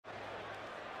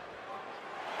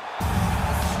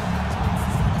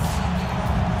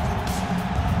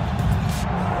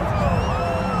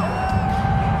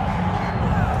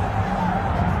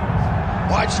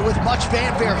So with much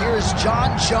fanfare, here is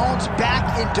Jon Jones back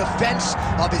in defense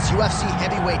of his UFC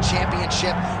heavyweight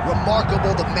championship.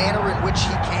 Remarkable the manner in which he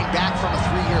came back from a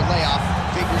 3-year layoff.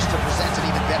 Figures to present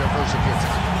an even better version here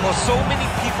tonight. Well, so many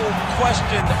people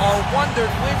questioned or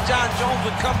wondered when Jon Jones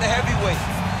would come to heavyweight.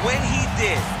 When he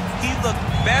did, he looked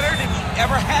better than he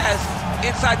ever has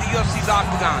inside the UFC's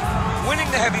octagon, winning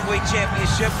the heavyweight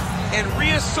championship and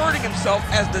reasserting himself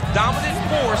as the dominant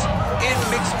force in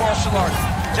mixed martial arts.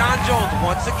 Jon Jones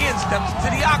once again steps to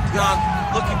the octagon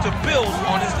looking to build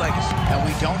on his legacy. And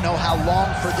we don't know how long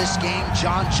for this game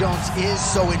Jon Jones is,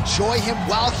 so enjoy him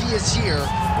while he is here.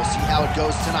 We'll see how it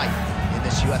goes tonight in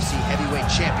this UFC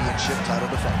heavyweight championship title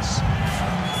defense.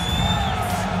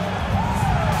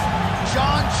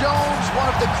 Jon Jones,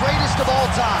 one of the greatest of all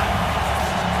time,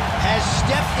 has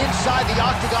stepped inside the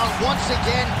octagon once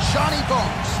again. Johnny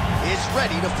Bones is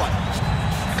ready to fight.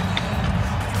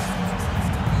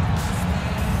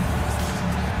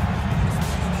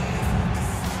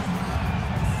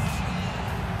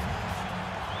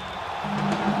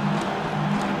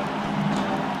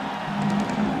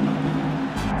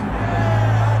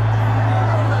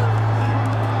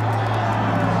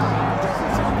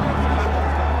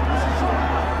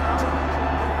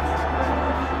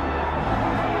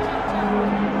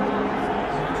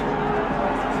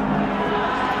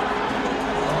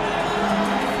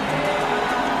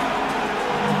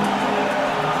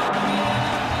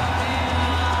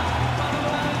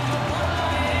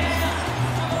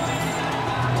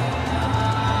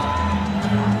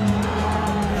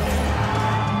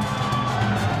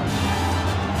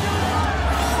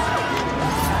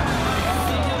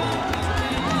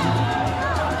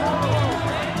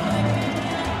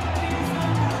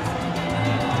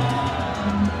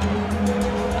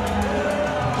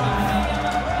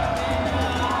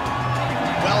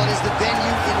 The venue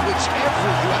in which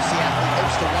every UFC athlete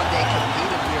hopes to one day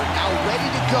compete, and we are now ready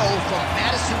to go from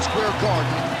Madison Square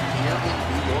Garden here in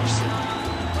New York City.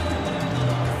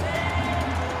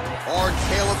 Our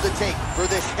tale of the tape for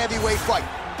this heavyweight fight.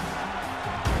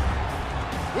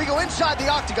 We go inside the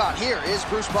octagon. Here is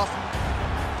Bruce Buffer.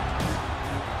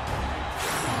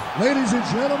 Ladies and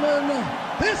gentlemen,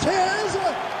 this is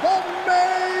the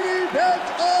main event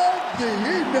of the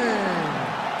evening.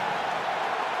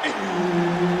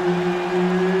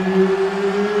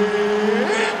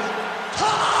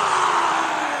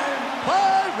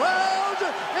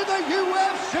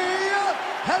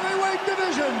 Heavyweight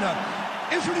division.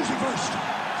 Introducing first,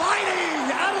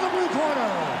 fighting out of the blue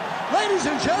corner, ladies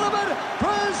and gentlemen,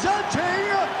 presenting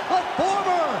the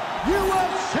former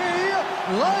UFC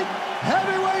light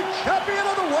heavyweight champion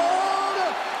of the world,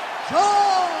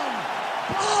 Jon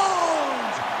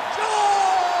Bones Jones.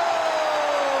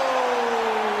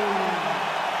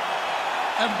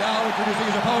 And now introducing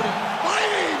his opponent,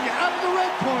 fighting out of the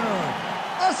red corner,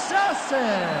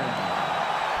 Assassin.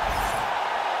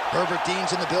 Herbert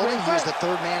Dean's in the building. He is the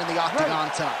third man in the octagon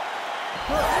tonight.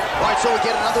 All right, so we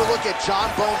get another look at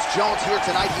Jon Bones Jones here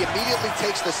tonight. He immediately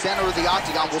takes the center of the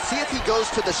octagon. We'll see if he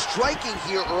goes to the striking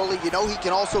here early. You know, he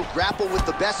can also grapple with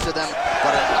the best of them,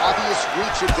 but an obvious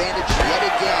reach advantage yet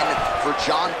again for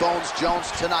Jon Bones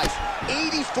Jones tonight.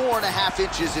 84.5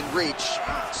 inches in reach,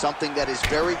 something that is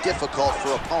very difficult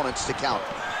for opponents to counter.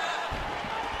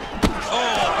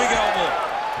 Oh, big elbow.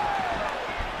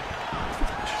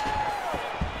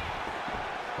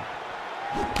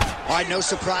 All right, no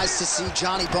surprise to see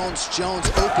Johnny Bones Jones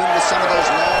open with some of those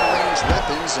long-range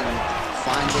weapons and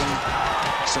finding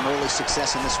some early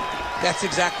success in this one. That's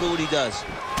exactly what he does.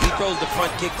 He throws the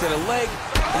front kick to the leg,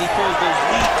 and he throws those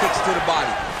lead kicks to the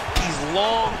body. He's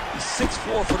long, he's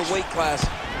 6'4" for the weight class,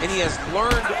 and he has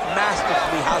learned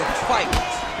masterfully how to fight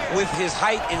with his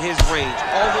height and his range.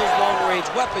 All those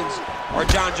long-range weapons are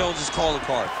Jon Jones's calling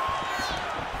card.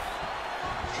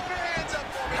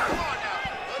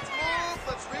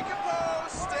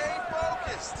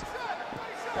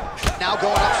 Now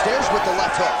going upstairs with the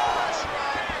left hook.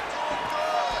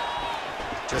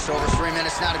 Just over 3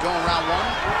 minutes now to go in round one.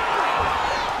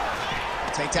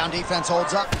 Takedown defense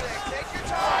holds up.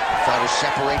 Fighters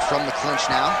separate from the clinch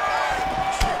now.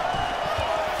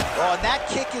 Oh, and that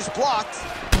kick is blocked.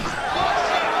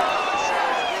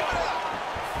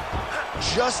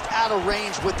 Just out of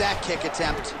range with that kick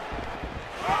attempt.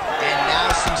 And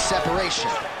now some separation.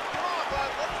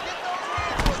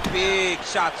 Big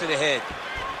shot to the head.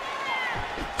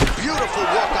 Beautiful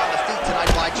work on the feet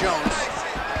tonight by Jones.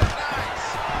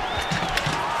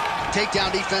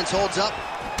 Takedown defense holds up.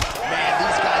 Man,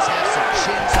 these guys have some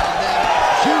chins on them.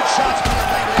 Huge shots being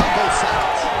landed on both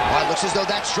sides. All right, looks as though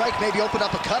that strike maybe opened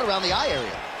up a cut around the eye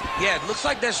area. Yeah, it looks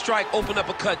like that strike opened up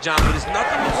a cut, John, but it's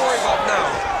nothing to worry about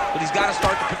now. but he's got to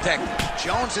start to protect it.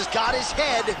 Jones has got his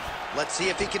head. Let's see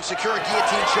if he can secure a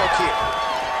guillotine choke here.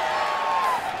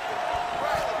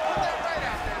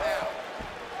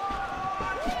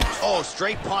 Oh,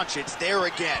 straight punch. It's there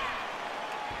again.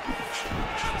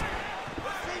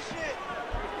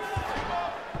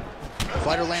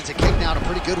 Fighter lands a kick now, and a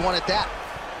pretty good one at that.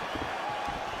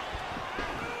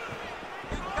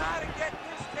 You gotta get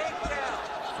this takedown.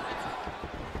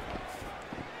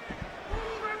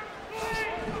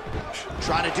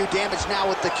 Trying to do damage now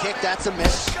with the kick. That's a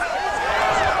miss. And a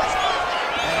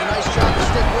nice job to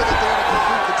stick with it there to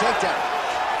complete the takedown.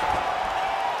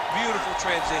 Beautiful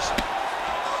transition.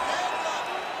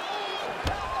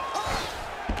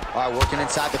 All right, working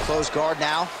inside the closed guard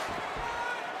now.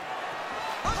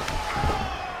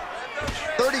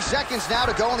 30 seconds now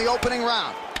to go in the opening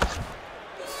round.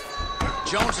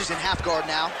 Jones is in half guard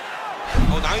now.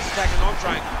 Oh, now he's attacking arm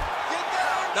triangle.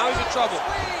 Now he's in trouble.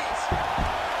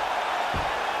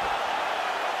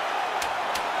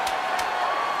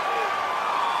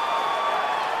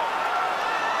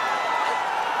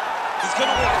 He's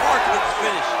gonna work hard to get this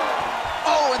finish.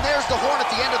 Oh, and there's the horn at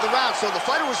the end of the round. So the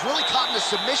fighter was really caught in a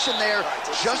submission there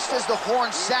just as the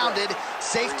horn sounded.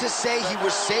 Safe to say he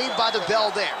was saved by the bell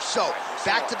there. So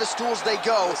back to the stools they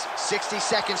go. 60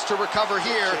 seconds to recover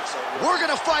here. We're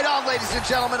going to fight on, ladies and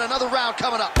gentlemen. Another round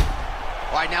coming up.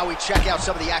 All right, now we check out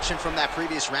some of the action from that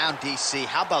previous round, DC.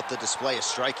 How about the display of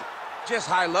striking? Just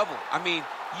high level. I mean,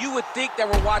 you would think that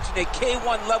we're watching a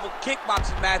K1 level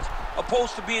kickboxing match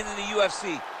opposed to being in the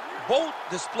UFC. Both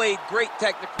displayed great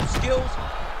technical skills,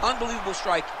 unbelievable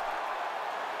striking.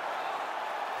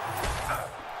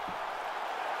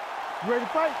 You ready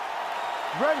to fight?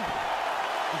 Ready.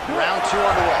 Round 2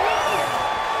 underway.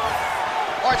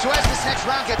 All right, so as this next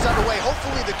round gets underway,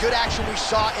 hopefully the good action we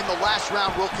saw in the last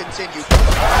round will continue.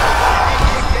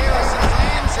 There as he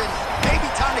lands, and maybe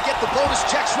time to get the bonus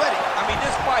checks ready. I mean,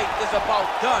 this fight is about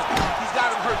done. He's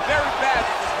got him hurt very bad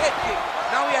with his head kick.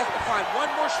 Now he has to find one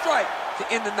more strike to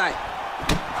end the night.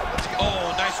 Oh,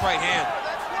 nice right hand.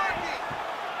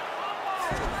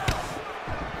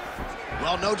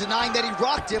 Well, no denying that he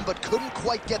rocked him, but couldn't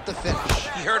quite get the finish.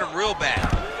 He hurt him real bad,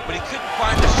 but he couldn't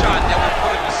find the shot that would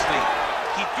put him to sleep.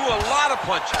 He threw a lot of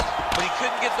punches, but he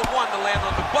couldn't get the one to land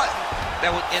on the button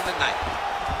that would end the night.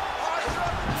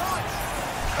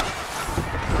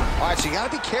 All right, so you got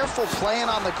to be careful playing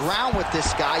on the ground with this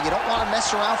guy. You don't want to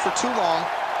mess around for too long.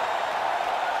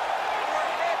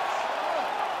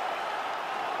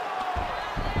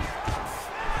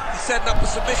 He's setting up a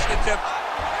submission attempt.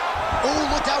 Oh,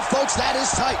 look out, folks. That is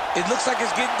tight. It looks like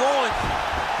it's getting going.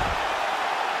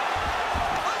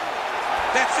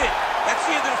 That's it. That's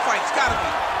the end of the fight. It's got to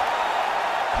be.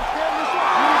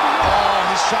 Oh,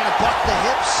 he's trying to buck the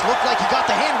hips. Looked like he got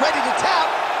the hand ready to tap.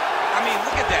 I mean,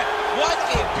 look at that. What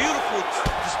a beautiful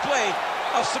display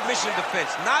of submission defense.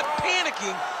 Not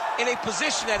panicking in a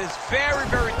position that is very,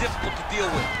 very difficult to deal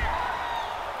with.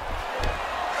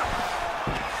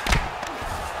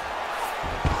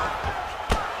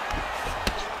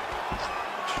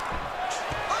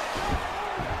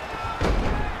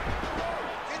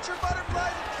 Get your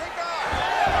butterflies and kick off.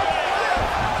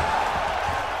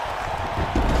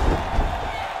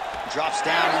 Drops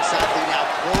down inside the now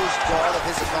closed guard of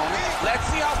his opponent. Let's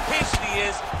see how patient he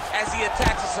is as he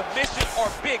attacks a submission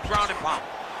or big ground and pound.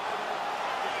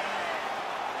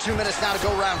 2 minutes now to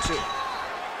go round 2. All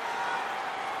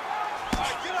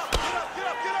right, get up, get up, get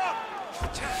up, get up.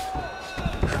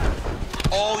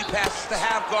 Oh, he passes the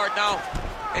half guard now.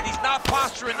 And he's not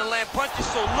posturing to land punches,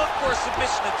 so look for a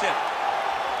submission attempt.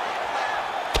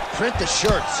 Print the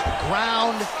shirts.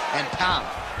 Ground and pound.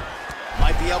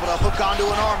 Might be able to hook onto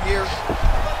an arm here.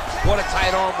 What a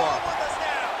tight arm bar.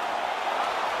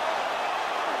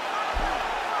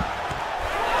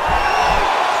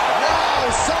 Wow,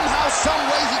 somehow, some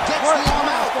way he gets the arm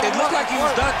out. It looked like he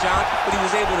was done, John, but he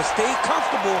was able to stay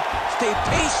comfortable, stay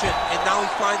patient, and now he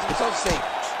finds himself safe.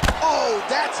 Oh,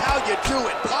 that's how you do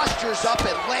it. Postures up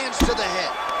and lands to the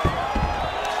head.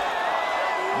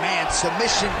 Man,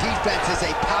 submission defense is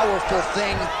a powerful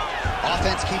thing.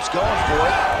 Offense keeps going for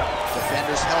it.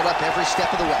 Defenders held up every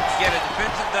step of the way. Yeah, the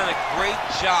defense has done a great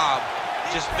job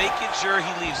just making sure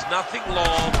he leaves nothing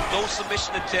long, no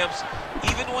submission attempts.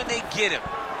 Even when they get him,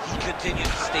 he continues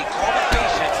to stay calm and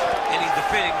patient, and he's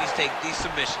defending these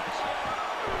submissions.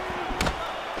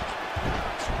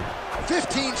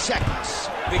 15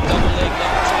 seconds. Big double leg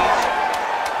level change.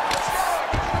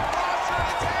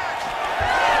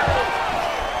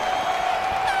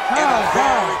 In a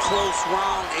very close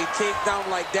round, a takedown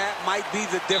like that might be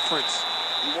the difference.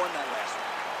 He won that last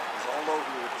round. He's all over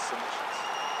you with the submissions.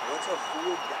 What's a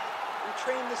fool guy? We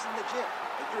train this in the gym,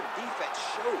 and your defense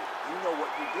showed you know what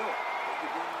you're doing. But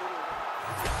you're being a little...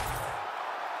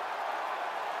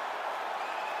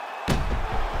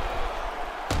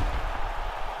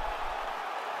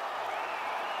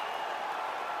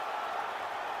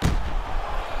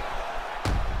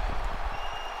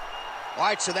 All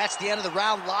right, so that's the end of the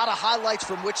round. A lot of highlights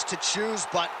from which to choose,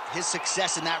 but his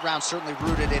success in that round certainly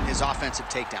rooted in his offensive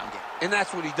takedown game. And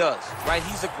that's what he does, right?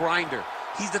 He's a grinder.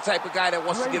 He's the type of guy that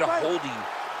wants to get a hold of you,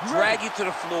 drag you to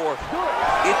the floor.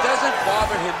 It doesn't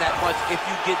bother him that much if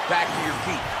you get back to your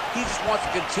feet. He just wants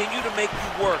to continue to make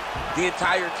you work the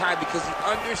entire time because he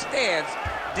understands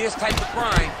this type of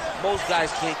grind most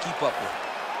guys can't keep up with.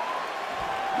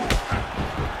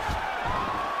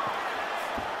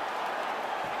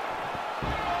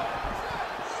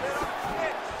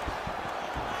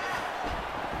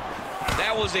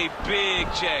 That was a big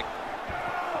check.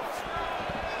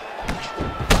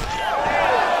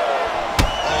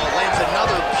 Oh, lands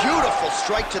another beautiful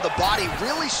strike to the body,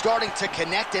 really starting to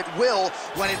connect at will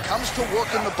when it comes to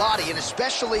working the body, and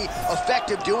especially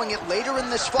effective doing it later in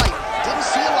this fight. Didn't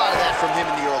see a lot of that from him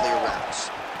in the earlier rounds.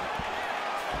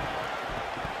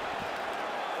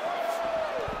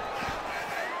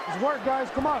 It's work, guys.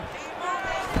 Come on.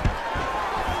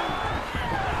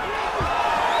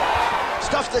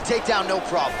 Stuffs the takedown, no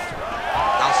problem.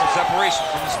 Now some separation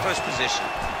from his first position.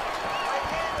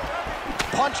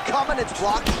 Punch coming, it's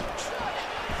blocked.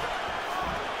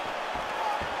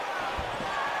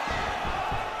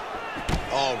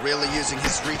 Oh, really using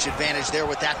his reach advantage there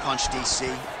with that punch,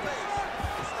 DC.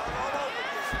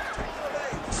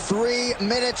 3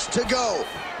 minutes to go.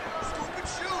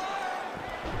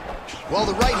 Well,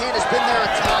 the right hand has been there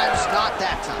at times, not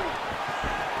that time.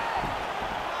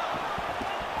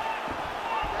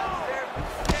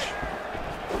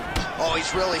 Oh,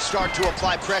 he's really starting to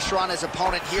apply pressure on his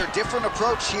opponent here. Different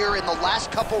approach here in the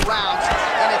last couple rounds,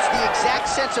 and it's the exact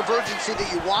sense of urgency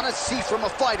that you want to see from a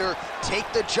fighter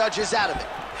take the judges out of it.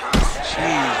 Jeez,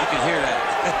 you can hear that.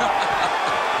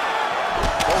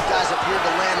 Both guys appeared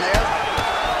to land there.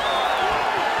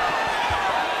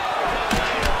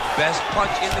 Best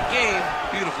punch in the game.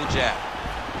 Beautiful jab.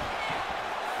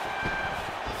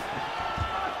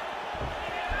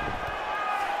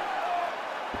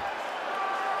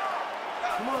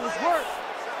 Come on, let's work.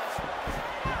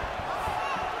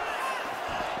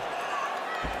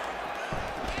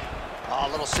 Oh, a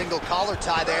little single collar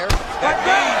tie there. That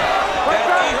knee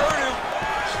hurt him.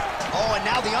 Oh, and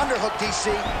now the underhook, DC.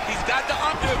 He's got the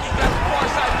underhook. He's got the far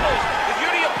side post. If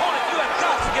you're the opponent, you have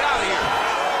got to get out of here.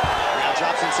 Now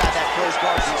drops inside that closed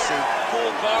guard, DC.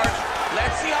 Full guard.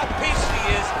 Let's see how patient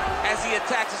he is as he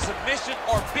attacks a submission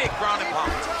or big ground and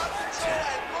pound.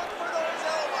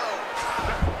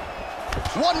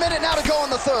 1 minute now to go in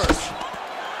the third.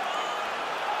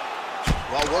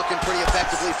 Well, working pretty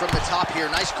effectively from the top here.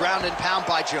 Nice ground and pound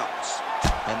by Jones.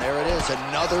 And there it is,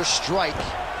 another strike.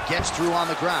 Gets through on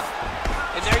the ground.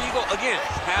 And there you go, again,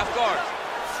 half guard.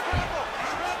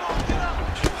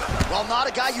 Well, not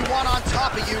a guy you want on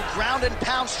top of you. Ground and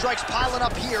pound strikes piling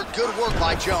up here. Good work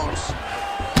by Jones.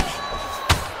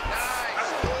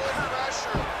 Nice, good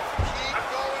pressure. Keep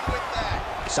going with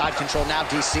that. Side control now,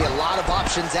 DC. A lot of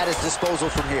options at his disposal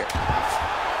from here.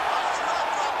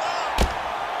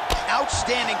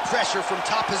 Outstanding pressure from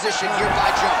top position here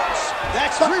by Jones.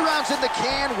 That's 3 rounds in the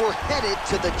can. We're headed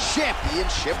to the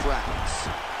championship rounds.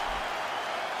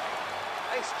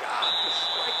 Nice job. The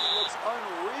striking looks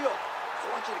unreal. I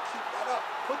want you to keep that up.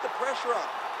 Put the pressure on.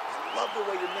 I love the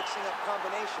way you're mixing up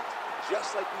combinations,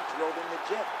 just like we drilled in the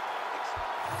gym.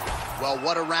 Well,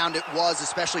 what a round it was,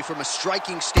 especially from a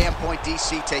striking standpoint.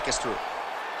 DC, take us through.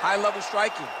 High-level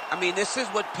striking. I mean, this is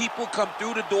what people come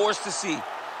through the doors to see.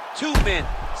 2 men,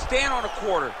 stand on a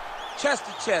quarter, chest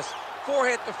to chest,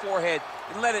 forehead to forehead,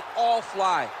 and let it all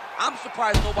fly. I'm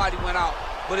surprised nobody went out,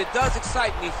 but it does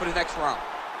excite me for the next round.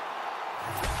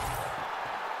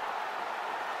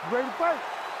 Ready to fight?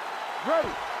 Ready.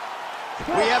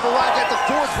 We have arrived at the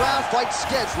 4th round fight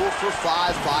scheduled for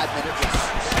 5 5-minute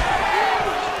rounds.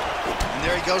 And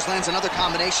there he goes, lands another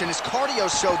combination. His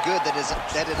cardio's so good that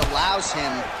it allows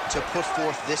him to put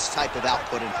forth this type of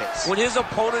output and pace. When his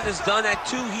opponent is done at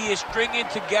 2, he is stringing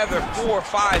together 4,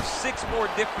 5, 6 more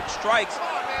different strikes.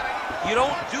 You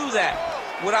don't do that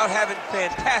without having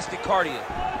fantastic cardio.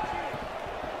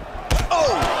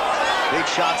 Oh! Big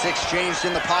shots exchanged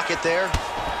in the pocket there.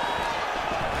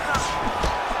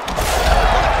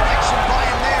 Connection by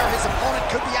him there. His opponent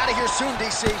could be out of here soon,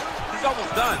 DC. He's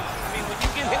almost done. I mean, when you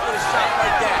get hit with a shot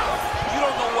like that, you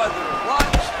don't know whether to run,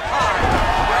 hide,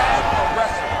 grab, or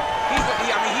wrestle.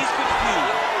 He's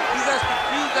confused. He's as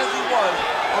confused as he was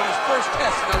on his first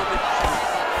test in elementary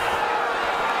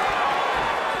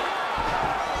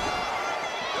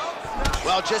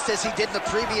Well, just as he did in the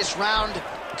previous round,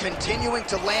 continuing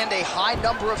to land a high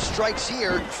number of strikes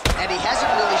here, and he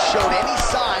hasn't really showed any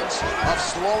signs of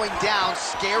slowing down.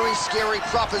 Scary, scary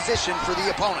proposition for the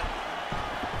opponent.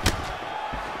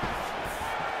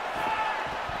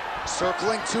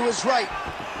 Circling to his right.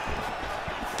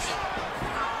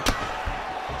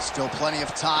 Still plenty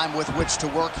of time with which to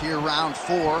work here, round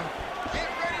 4.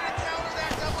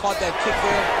 Caught that kick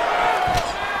there.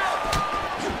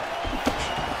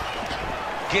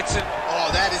 Gets it.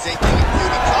 Oh, that is a thing of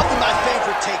beauty. Probably my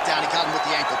favorite takedown. He got him with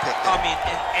the ankle pick there. I mean,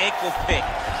 an ankle pick.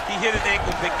 He hit an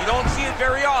ankle pick. You don't see it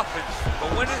very often,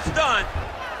 but when it's done,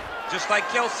 just like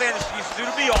Kel Sanders used to do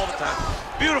to me all the time,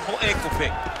 beautiful ankle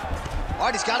pick.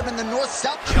 All right, he's got him in the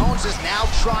north-south. Jones is now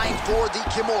trying for the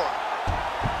Kimura.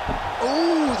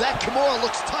 Ooh, that Kimura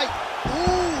looks tight.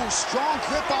 Ooh, strong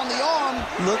grip on the arm.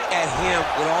 Look at him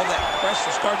with all that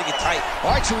pressure starting to get tight. All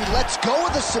right, so he lets go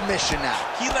of the submission now.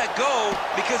 He let go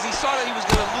because he saw that he was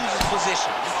going to lose his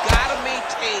position. You got to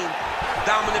maintain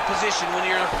dominant position when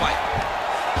you're in a fight.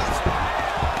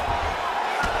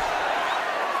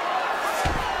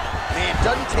 Man,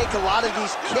 doesn't take a lot of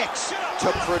these kicks to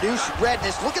produce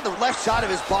redness. Look at the left side of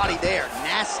his body there.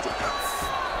 Nasty.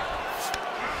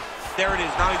 There it is.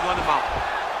 Now he's letting him out.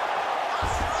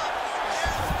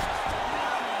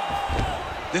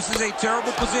 This is a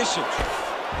terrible position.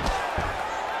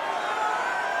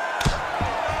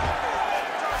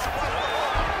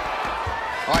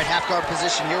 All right, half guard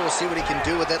position here. We'll see what he can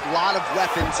do with it. A lot of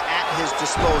weapons at his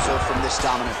disposal from this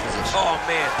dominant position. Oh,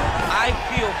 man. I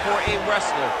feel for a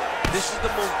wrestler, this is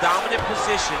the most dominant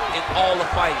position in all of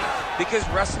fighting because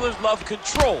wrestlers love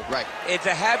control. Right. And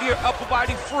to have your upper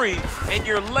body free and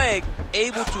your leg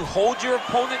able to hold your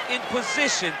opponent in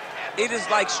position, it is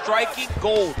like striking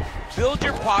gold. Build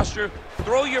your posture,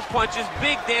 throw your punches,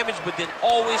 big damage, but then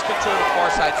always control the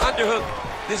far side underhook.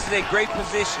 This is a great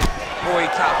position for a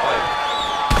top fighter.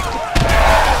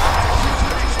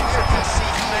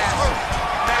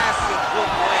 Massive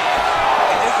hook land,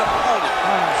 and his opponent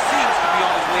seems to be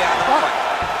on his way out of the fight.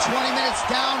 20 minutes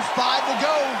down, 5 to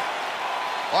go.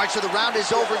 All right, so the round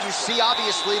is over. You see,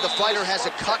 obviously, the fighter has a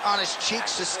cut on his cheek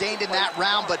sustained in that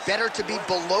round, but better to be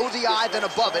below the eye than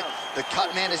above it. The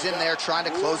cut man is in there trying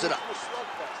to close it up.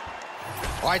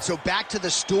 All right, so back to the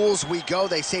stools we go.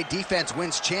 They say defense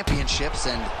wins championships,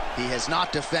 and he has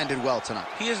not defended well tonight.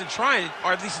 He isn't trying,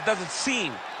 or at least it doesn't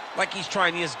seem like he's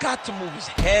trying. He has got to move his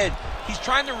head. He's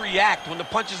trying to react when the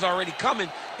punch is already coming,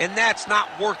 and that's not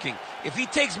working. If he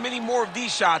takes many more of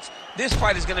these shots, this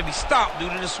fight is going to be stopped due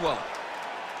to the swelling.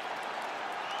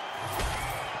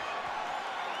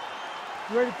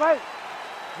 You ready to fight?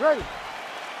 Ready.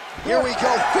 Here we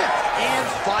go, 5th and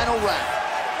final round.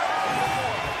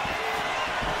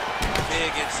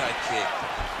 Big inside kick.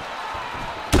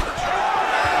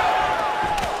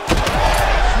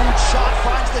 Huge shot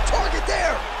finds the target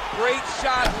there. Great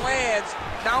shot lands.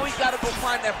 Now he's got to go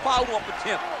find that follow-up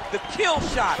attempt. The kill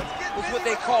shot is what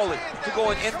they call it, to go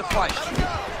and end the fight.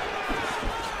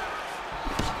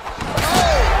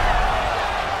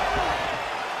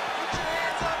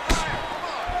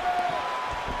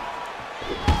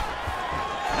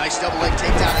 Nice double leg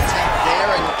takedown attempt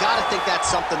there, and you gotta think that's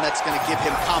something that's gonna give him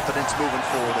confidence moving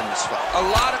forward in this fight. A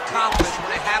lot of confidence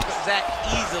when it happens that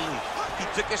easily. He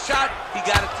took a shot, he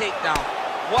got a takedown.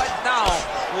 What now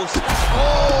will stop?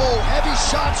 Oh, heavy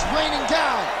shots raining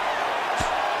down.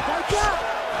 Take out!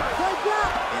 Take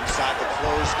out! Inside the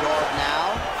closed guard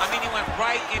now. I mean, he went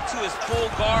right into his full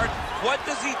guard. What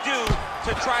does he do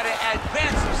to try to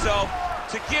advance himself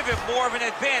to give him more of an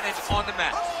advantage on the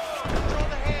mat?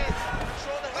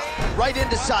 Right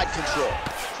into side control.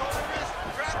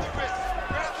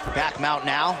 Back mount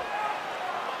now.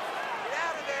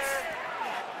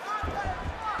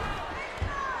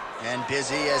 And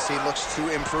busy as he looks to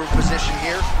improve position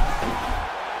here.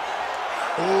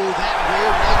 Oh, that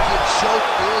rear naked choke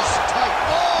is tight.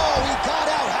 Oh, he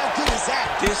got out. How good is that?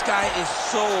 This guy is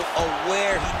so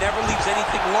aware. He never leaves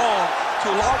anything long to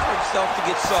allow for himself to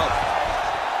get subbed.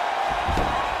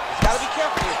 He's got to be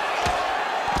careful here.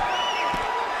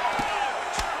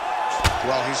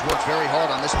 Well, he's worked very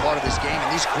hard on this part of his game, and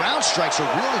these ground strikes are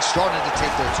really starting to take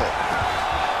their toll.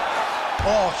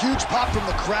 Oh, huge pop from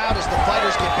the crowd as the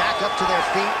fighters get back up to their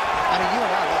feet. I mean, you and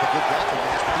I love a good grappling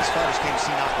match, but these fighters came to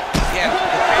see nothing. Yeah, the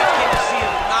fans came to see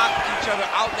them knock each other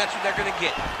out, and that's what they're going to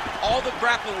get. All the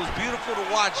grappling was beautiful to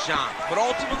watch, John, but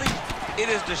ultimately, it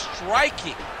is the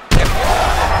striking that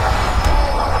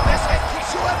best head kicks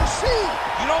you'll ever see.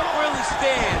 You don't really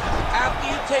stand after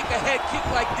you take a head kick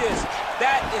like this.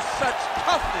 That is such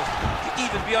toughness to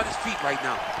even be on his feet right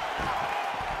now.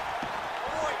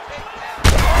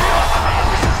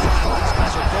 These guys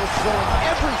throwing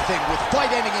everything with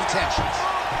fight-ending intentions.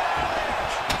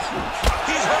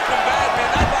 He's hurting him bad, man.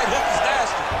 That right hook is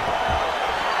nasty.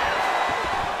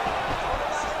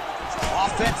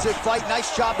 Offensive fight.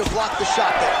 Nice job to block the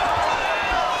shot there.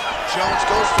 Jones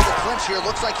goes for the clinch here.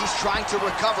 Looks like he's trying to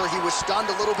recover. He was stunned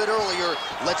a little bit earlier.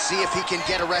 Let's see if he can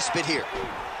get a respite here.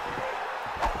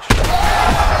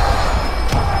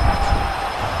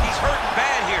 He's hurting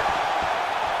bad here.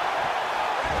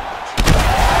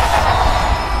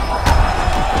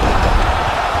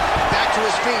 Back to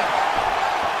his feet.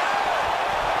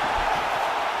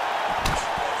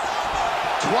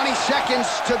 20 seconds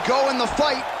to go in the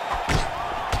fight.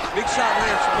 Big shot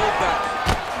lands from both guys.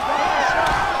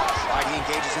 All right, he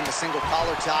engages in the single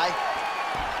collar tie.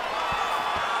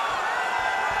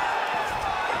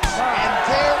 And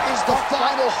there is the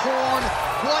final horn.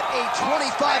 What a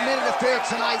 25-minute affair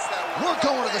tonight. We're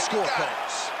going to the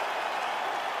scorecards.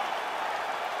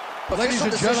 Ladies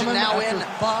and gentlemen, now after in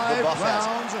 5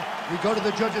 rounds, we go to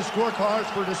the judges' scorecards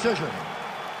for decision.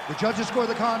 The judges score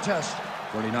the contest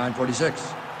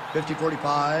 49-46,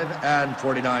 50-45, and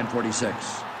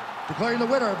 49-46. Declaring the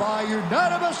winner by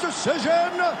unanimous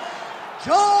decision,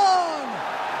 John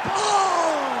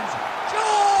Bones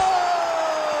Jones!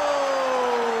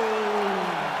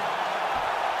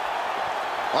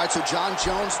 All right, so John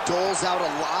Jones doles out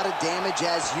a lot of damage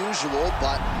as usual,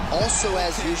 but also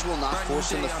as usual, not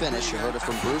forcing the finish. You heard it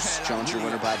from Bruce. Jones, your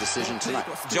winner by decision tonight.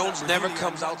 Jones never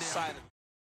comes outside.